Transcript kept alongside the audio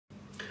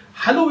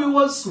Hello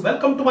viewers,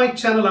 welcome to my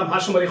channel. I'm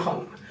Hasham Ali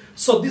Khan.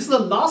 So this is the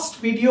last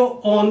video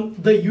on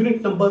the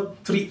unit number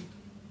 3,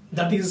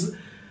 that is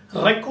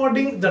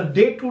recording the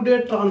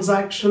day-to-day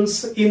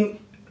transactions in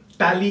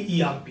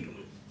Tally ERP.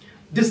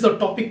 This is the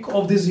topic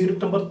of this unit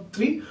number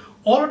 3.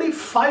 Already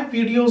 5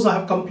 videos I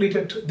have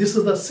completed. This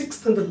is the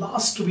 6th and the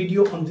last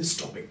video on this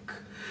topic.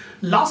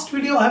 Last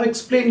video I have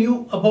explained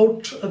you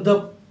about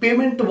the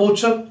payment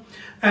voucher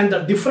and the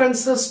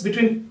differences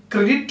between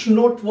credit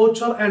note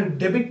voucher and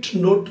debit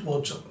note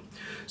voucher.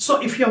 So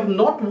if you have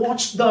not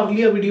watched the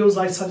earlier videos,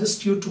 I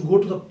suggest you to go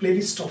to the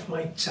playlist of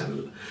my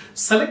channel.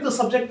 Select the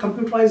subject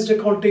Computerized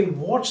Accounting,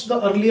 watch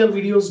the earlier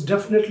videos.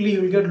 Definitely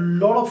you will get a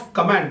lot of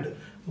command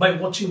by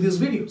watching these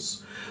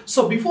videos.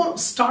 So before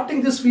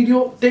starting this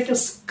video, take a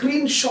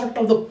screenshot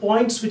of the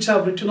points which I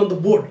have written on the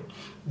board.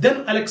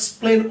 Then I'll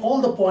explain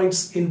all the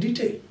points in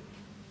detail.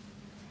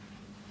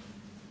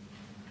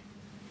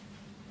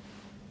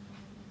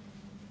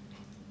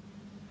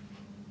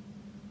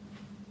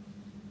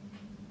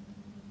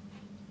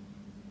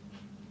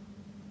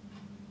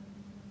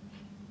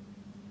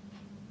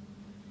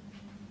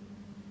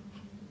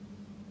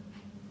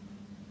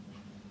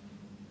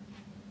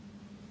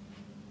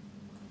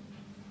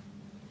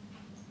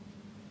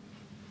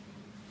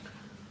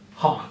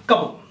 Come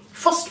on.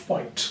 First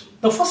point.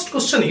 The first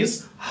question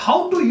is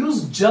how to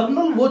use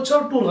journal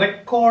voucher to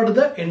record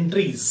the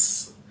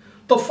entries.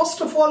 So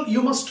first of all,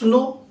 you must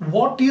know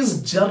what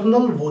is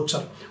journal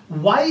voucher,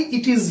 why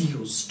it is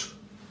used.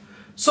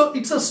 So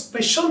it's a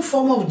special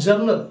form of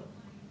journal.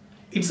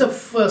 It's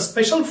a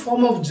special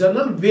form of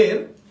journal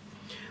where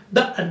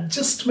the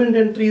adjustment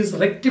entries,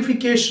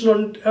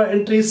 rectification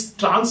entries,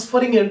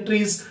 transferring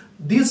entries,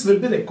 these will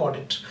be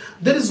recorded.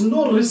 There is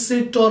no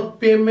receipt or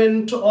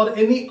payment or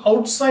any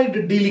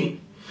outside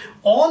dealing.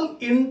 All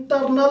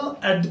internal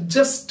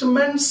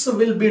adjustments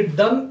will be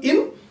done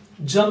in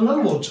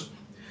journal voucher.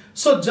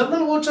 So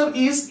journal voucher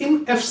is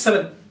in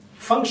F7,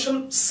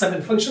 function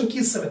 7, function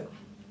key 7.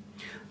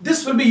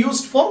 This will be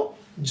used for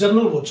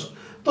journal voucher.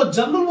 So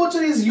journal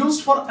voucher is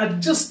used for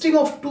adjusting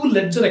of two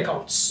ledger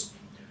accounts.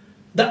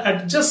 The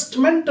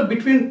adjustment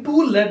between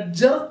two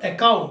ledger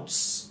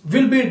accounts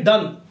will be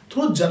done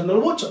through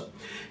journal voucher.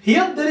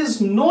 Here there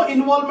is no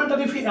involvement of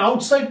any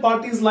outside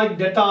parties like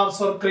debtors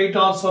or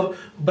creditors or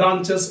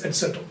branches,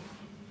 etc.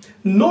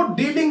 No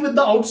dealing with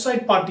the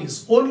outside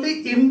parties,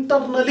 only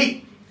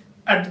internally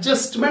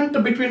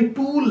adjustment between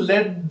two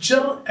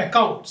ledger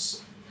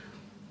accounts.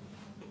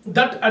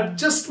 That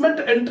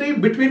adjustment entry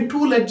between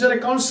two ledger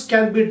accounts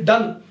can be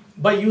done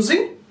by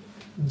using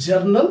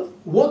journal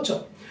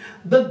voucher.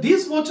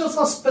 These vouchers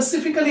are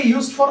specifically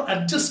used for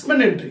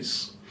adjustment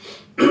entries,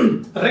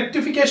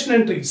 rectification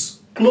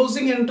entries,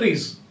 closing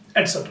entries,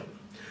 etc.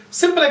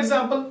 Simple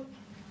example,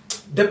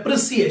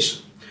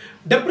 depreciation.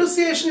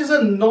 Depreciation is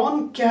a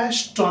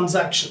non-cash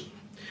transaction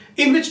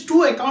in which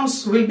two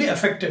accounts will be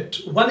affected.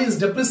 One is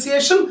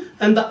depreciation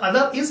and the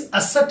other is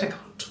asset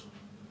account.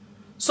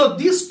 So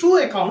these two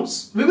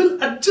accounts, we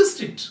will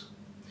adjust it.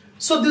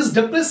 So this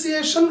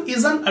depreciation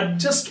is an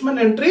adjustment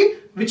entry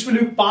which will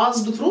be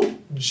passed through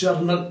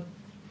journal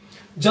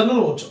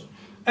voucher.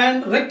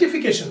 And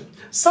rectification.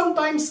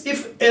 Sometimes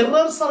if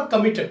errors are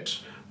committed,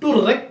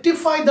 to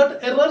rectify that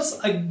errors,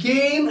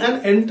 again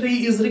an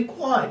entry is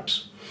required.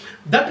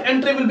 That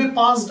entry will be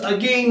passed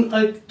again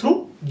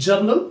through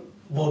journal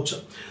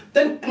voucher.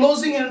 Then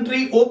closing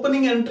entry,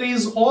 opening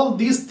entries, all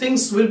these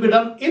things will be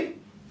done in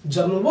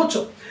journal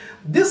voucher.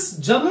 This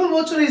journal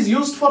voucher is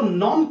used for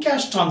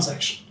non-cash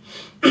transaction.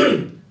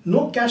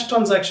 No cash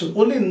transaction,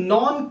 only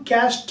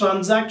non-cash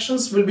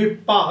transactions will be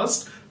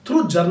passed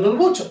through journal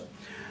voucher.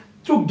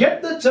 To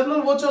get the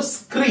journal voucher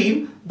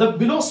screen, the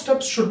below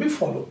steps should be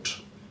followed.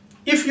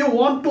 If you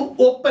want to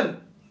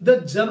open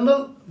the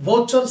journal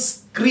voucher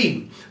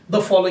screen, the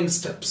following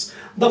steps.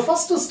 The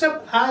first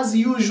step, as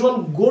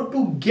usual, go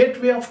to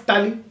gateway of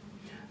Tally,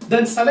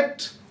 then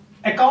select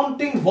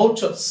accounting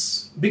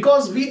vouchers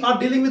because we are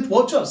dealing with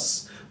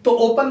vouchers. To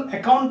open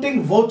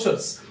accounting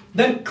vouchers,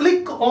 then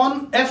click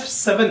on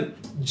F7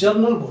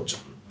 journal voucher.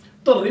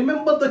 So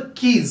remember the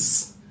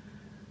keys.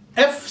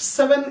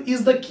 F7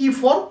 is the key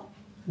for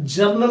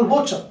journal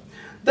voucher.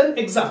 Then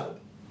example.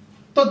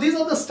 So these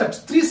are the steps,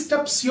 3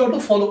 steps you have to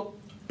follow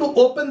to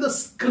open the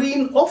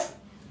screen of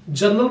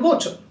journal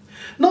voucher.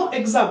 Now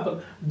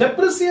example,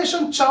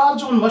 depreciation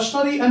charge on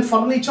machinery and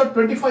furniture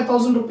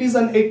 25,000 rupees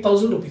and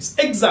 8,000 rupees.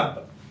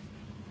 Example,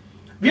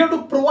 we have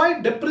to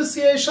provide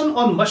depreciation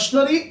on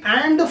machinery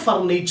and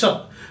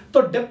furniture.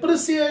 So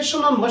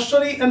depreciation on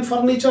machinery and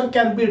furniture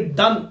can be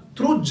done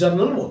through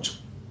journal voucher.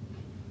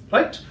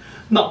 Right?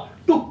 Now,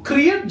 to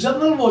create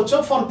journal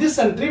voucher for this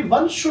entry,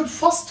 one should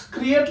first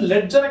create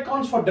ledger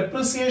accounts for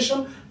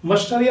depreciation,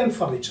 machinery and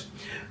furniture.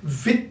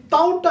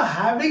 Without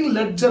having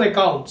ledger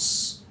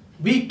accounts,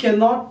 we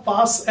cannot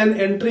pass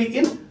an entry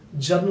in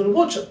journal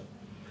voucher.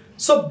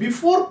 So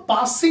before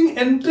passing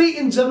entry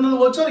in journal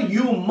voucher,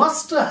 you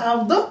must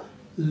have the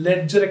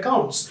ledger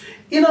accounts.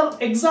 In our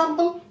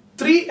example,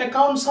 3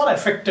 accounts are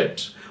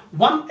affected.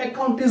 One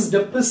account is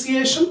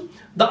depreciation,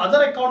 the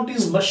other account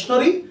is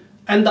machinery,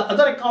 and the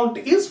other account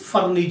is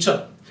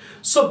furniture.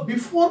 So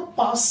before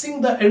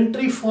passing the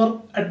entry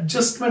for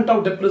adjustment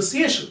of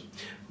depreciation,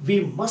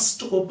 we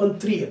must open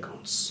 3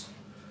 accounts.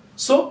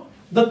 So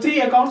the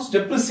 3 accounts,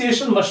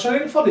 depreciation,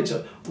 machinery and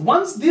furniture.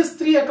 Once these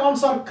 3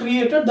 accounts are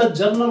created, the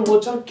journal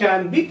voucher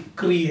can be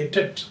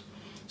created.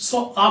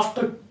 So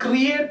after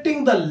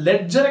creating the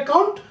ledger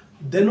account,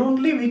 then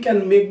only we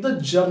can make the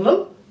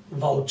journal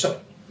voucher.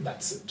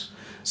 That's it.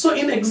 So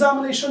in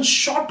examination,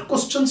 short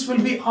questions will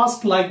be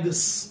asked like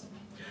this.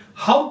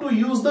 How to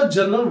use the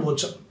journal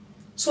voucher?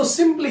 So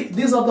simply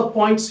these are the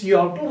points you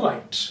have to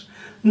write.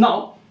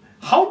 Now,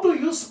 how to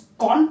use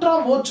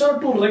Contra Voucher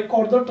to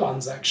record the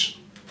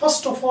transaction?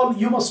 First of all,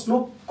 you must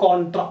know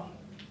Contra.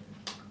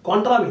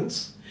 Contra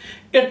means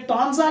a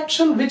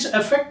transaction which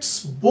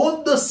affects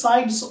both the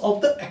sides of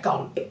the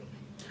account.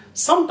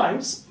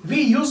 Sometimes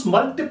we use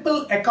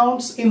multiple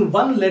accounts in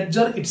one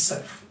ledger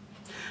itself,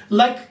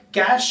 like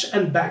cash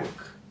and bank.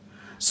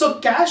 So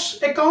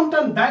cash account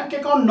and bank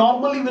account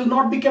normally will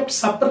not be kept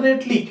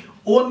separately.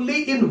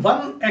 Only in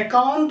one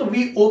account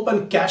we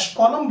open cash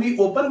column, we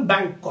open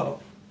bank column.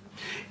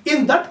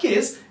 In that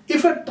case,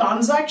 if a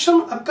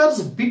transaction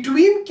occurs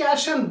between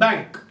cash and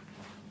bank,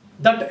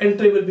 that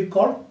entry will be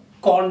called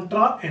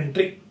contra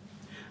entry.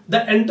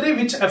 The entry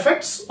which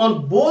affects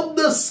on both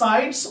the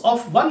sides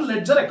of one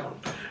ledger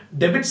account,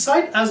 debit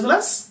side as well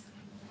as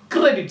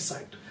credit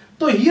side.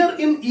 So here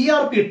in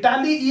ERP,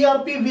 Tally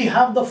ERP, we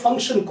have the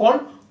function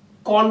called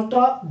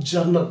Contra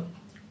Voucher.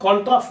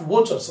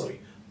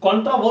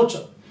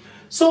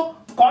 So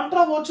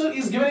Contra Voucher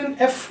is given in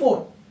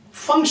F4.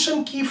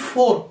 Function key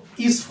 4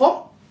 is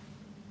for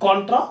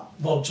Contra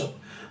Voucher.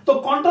 The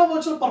Contra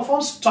Voucher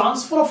performs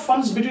transfer of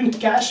funds between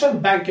cash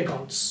and bank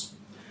accounts.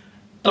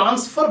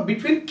 Transfer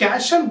between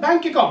cash and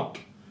bank account.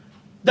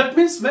 That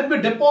means when we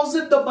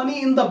deposit the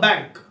money in the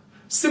bank.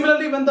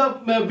 Similarly, when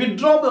we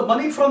withdraw the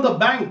money from the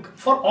bank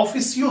for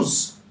office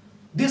use.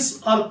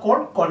 These are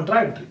called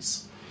contra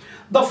entries.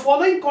 The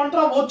following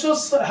contra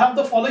vouchers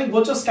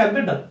can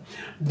be done.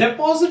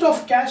 Deposit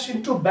of cash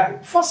into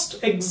bank.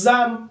 First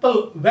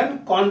example,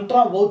 when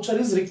contra voucher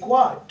is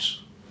required.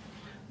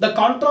 The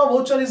contra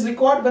voucher is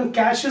required when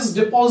cash is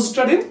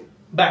deposited in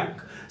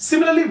bank.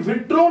 Similarly,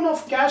 withdrawn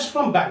of cash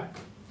from bank.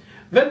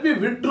 When we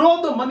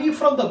withdraw the money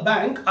from the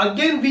bank,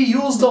 again we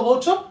use the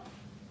voucher,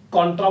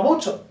 contra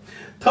voucher.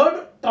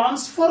 Third,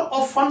 transfer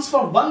of funds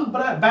from one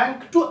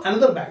bank to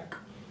another bank.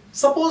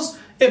 Suppose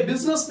a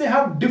business may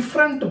have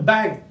different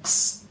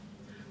banks.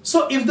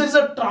 So if there is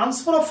a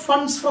transfer of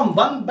funds from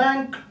one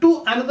bank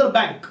to another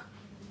bank,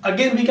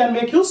 again we can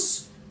make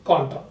use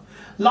contra.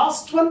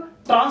 Last one,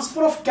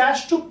 transfer of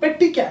cash to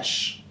petty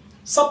cash.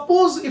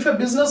 Suppose if a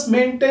business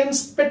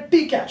maintains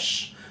petty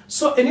cash,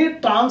 so any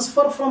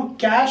transfer from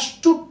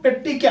cash to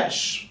petty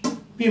cash,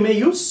 we may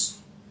use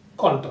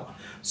contra.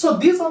 So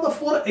these are the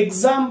 4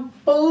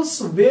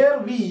 examples where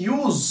we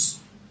use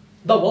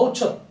the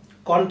voucher,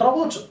 contra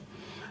voucher.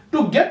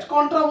 To get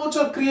contra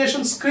voucher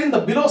creation screen, the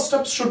below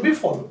steps should be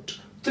followed.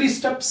 3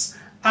 steps.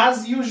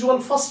 As usual,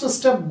 first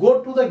step,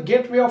 go to the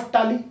gateway of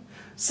Tally.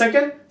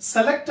 Second,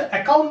 select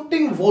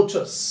accounting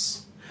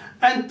vouchers.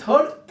 And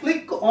third,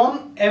 click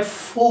on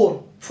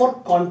F4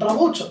 for contra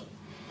voucher.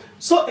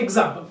 So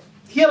example,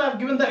 here I have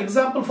given the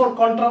example for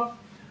contra.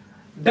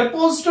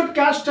 Deposited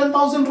cash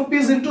 10,000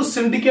 rupees into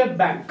syndicate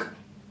bank.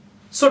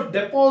 So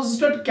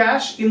deposited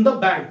cash in the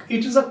bank,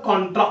 it is a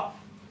contra.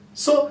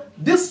 So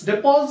this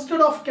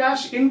deposited of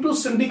cash into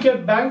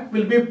syndicate bank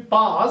will be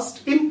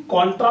passed in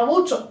contra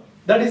voucher,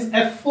 that is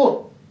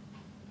F4.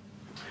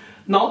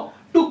 Now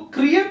to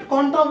create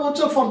contra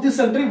voucher for this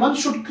entry, one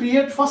should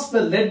create first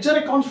the ledger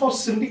accounts for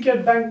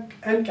syndicate bank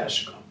and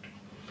cash account.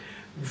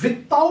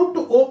 Without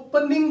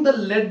opening the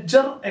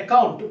ledger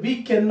account,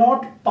 we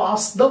cannot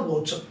pass the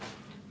voucher.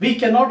 We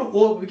cannot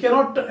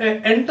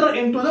enter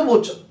into the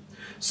voucher.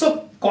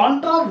 So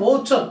contra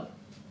voucher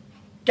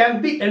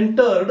can be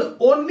entered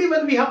only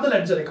when we have the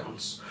ledger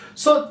accounts.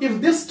 So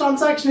if this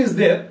transaction is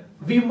there,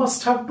 we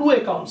must have 2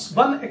 accounts.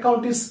 One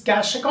account is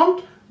cash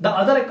account, the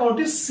other account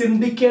is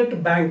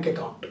syndicate bank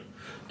account.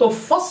 So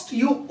first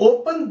you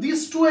open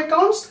these 2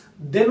 accounts,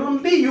 then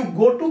only you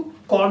go to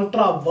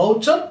contra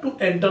voucher to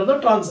enter the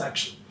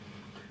transaction.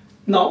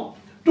 Now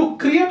to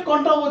create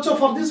contra voucher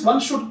for this, one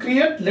should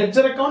create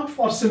ledger account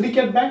for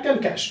syndicate bank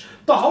and cash.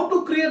 So how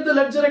to create the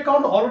ledger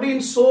account? Already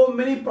in so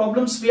many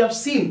problems we have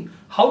seen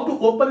how to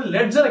open a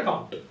ledger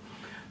account.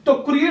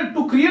 To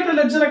create a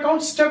ledger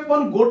account, step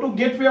 1, go to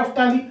gateway of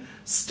Tally.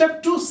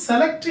 Step 2,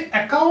 select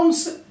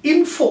accounts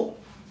info.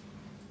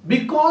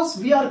 Because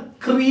we are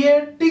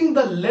creating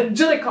the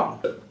ledger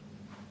account.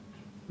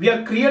 We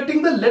are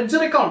creating the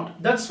ledger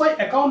account. That's why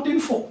account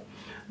info.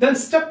 Then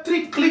step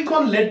 3, click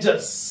on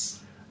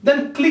ledgers.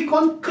 Then click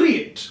on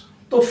create.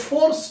 So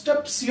 4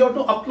 steps you have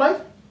to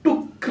apply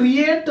to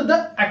create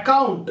the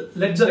account,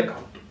 ledger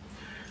account.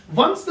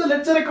 Once the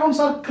ledger accounts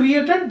are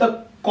created,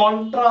 the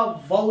contra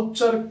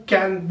voucher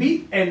can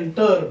be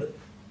entered.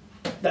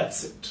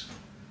 That's it.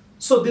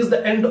 So this is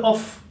the end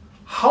of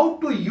how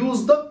to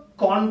use the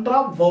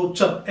contra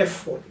voucher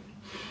F4.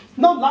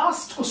 Now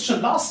last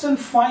question, last and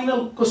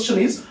final question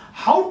is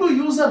how to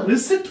use a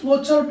receipt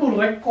voucher to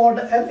record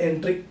an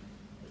entry.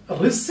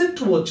 Receipt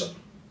voucher.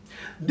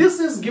 This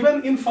is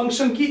given in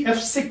function key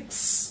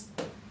F6.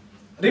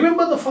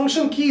 Remember the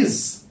function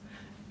keys.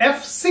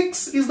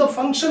 F6 is the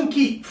function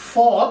key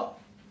for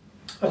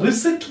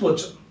receipt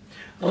voucher.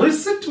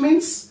 Receipt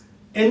means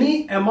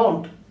any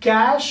amount,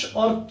 cash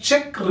or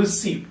check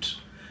received.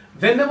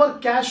 Whenever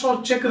cash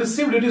or check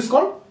received, it is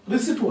called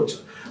receipt voucher.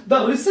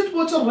 The receipt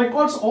voucher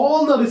records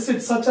all the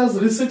receipts such as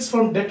receipts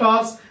from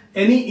debtors,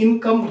 any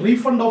income,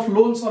 refund of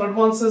loans or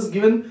advances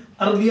given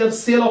earlier,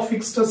 sale of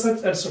fixed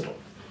assets, etc.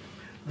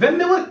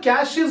 Whenever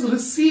cash is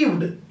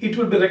received, it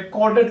will be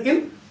recorded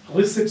in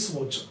receipts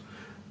voucher.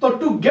 So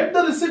to get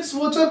the receipts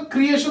voucher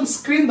creation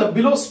screen, the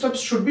below steps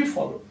should be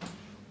followed.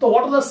 So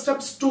what are the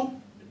steps to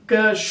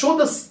show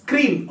the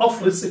screen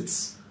of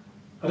receipts?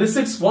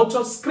 Receipts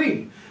voucher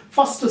screen.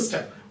 First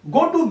step,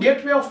 go to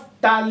gateway of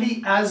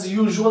tally as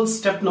usual,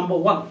 step number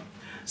 1.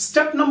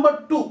 Step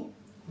number 2,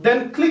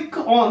 then click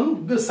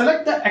on,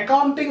 select the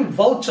accounting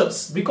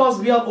vouchers because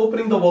we are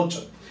opening the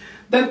voucher.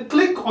 Then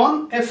click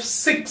on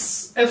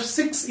F6.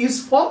 F6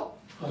 is for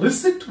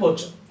receipt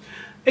voucher.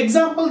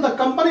 Example, the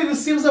company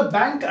receives a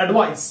bank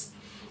advice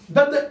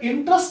that the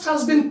interest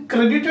has been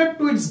credited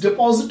to its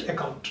deposit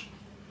account.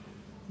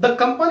 The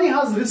company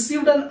has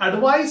received an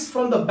advice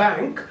from the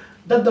bank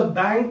that the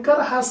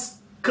banker has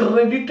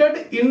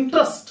credited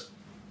interest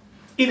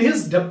in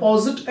his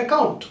deposit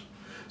account.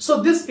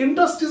 So this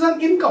interest is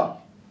an income.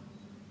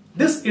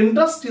 This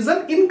interest is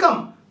an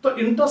income. The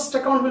interest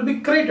account will be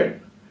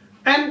credited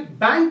and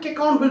bank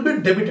account will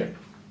be debited.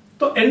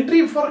 So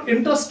entry for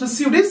interest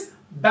received is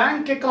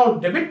bank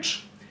account debit,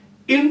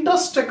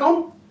 interest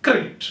account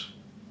credit.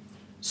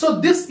 So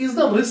this is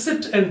the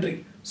receipt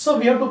entry. So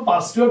we have to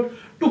pass.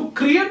 To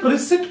create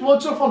receipt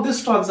voucher for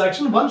this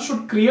transaction, one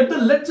should create the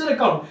ledger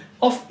account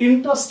of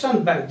interest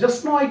and bank.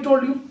 Just now I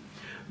told you,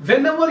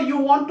 whenever you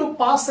want to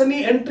pass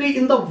any entry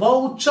in the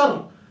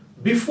voucher,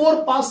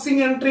 before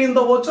passing entry in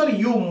the voucher,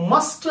 you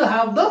must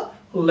have the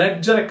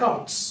ledger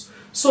accounts.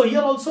 So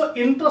here also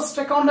interest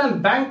account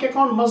and bank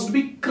account must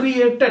be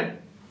created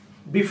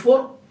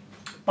before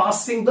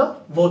passing the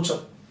voucher.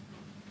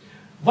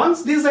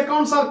 Once these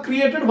accounts are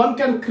created, one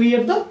can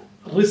create the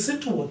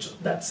receipt voucher.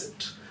 That's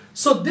it.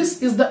 So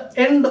this is the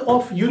end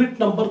of unit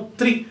number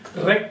 3,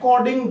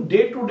 recording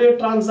day-to-day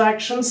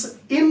transactions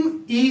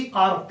in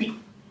ERP.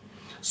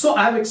 So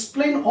I have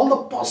explained all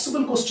the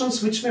possible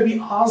questions which may be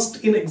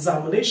asked in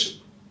examination.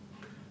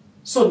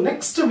 So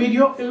next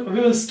video, we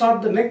will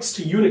start the next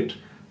unit,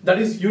 that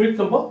is unit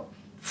number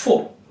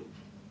 4.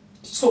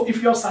 So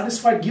if you are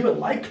satisfied, give a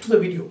like to the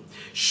video,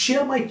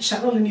 share my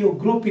channel in your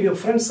group, in your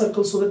friend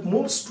circle, so that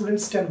more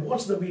students can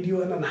watch the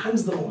video and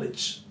enhance the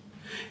knowledge.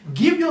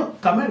 Give your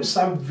comments.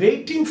 I am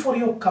waiting for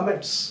your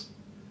comments,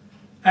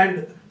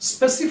 and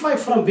specify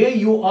from where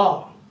you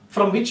are,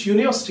 from which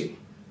university,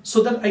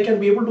 so that I can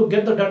be able to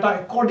get the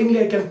data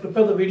accordingly. I can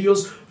prepare the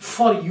videos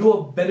for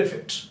your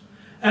benefit.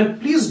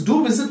 And please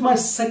do visit my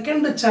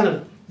second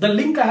channel. The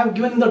link I have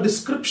given in the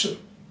description.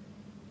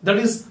 That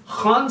is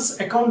Khan's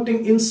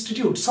Accounting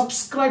Institute.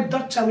 Subscribe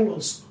that channel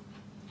also.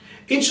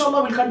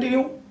 Inshallah, we'll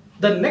continue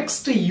the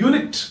next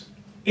unit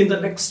in the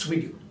next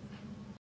video.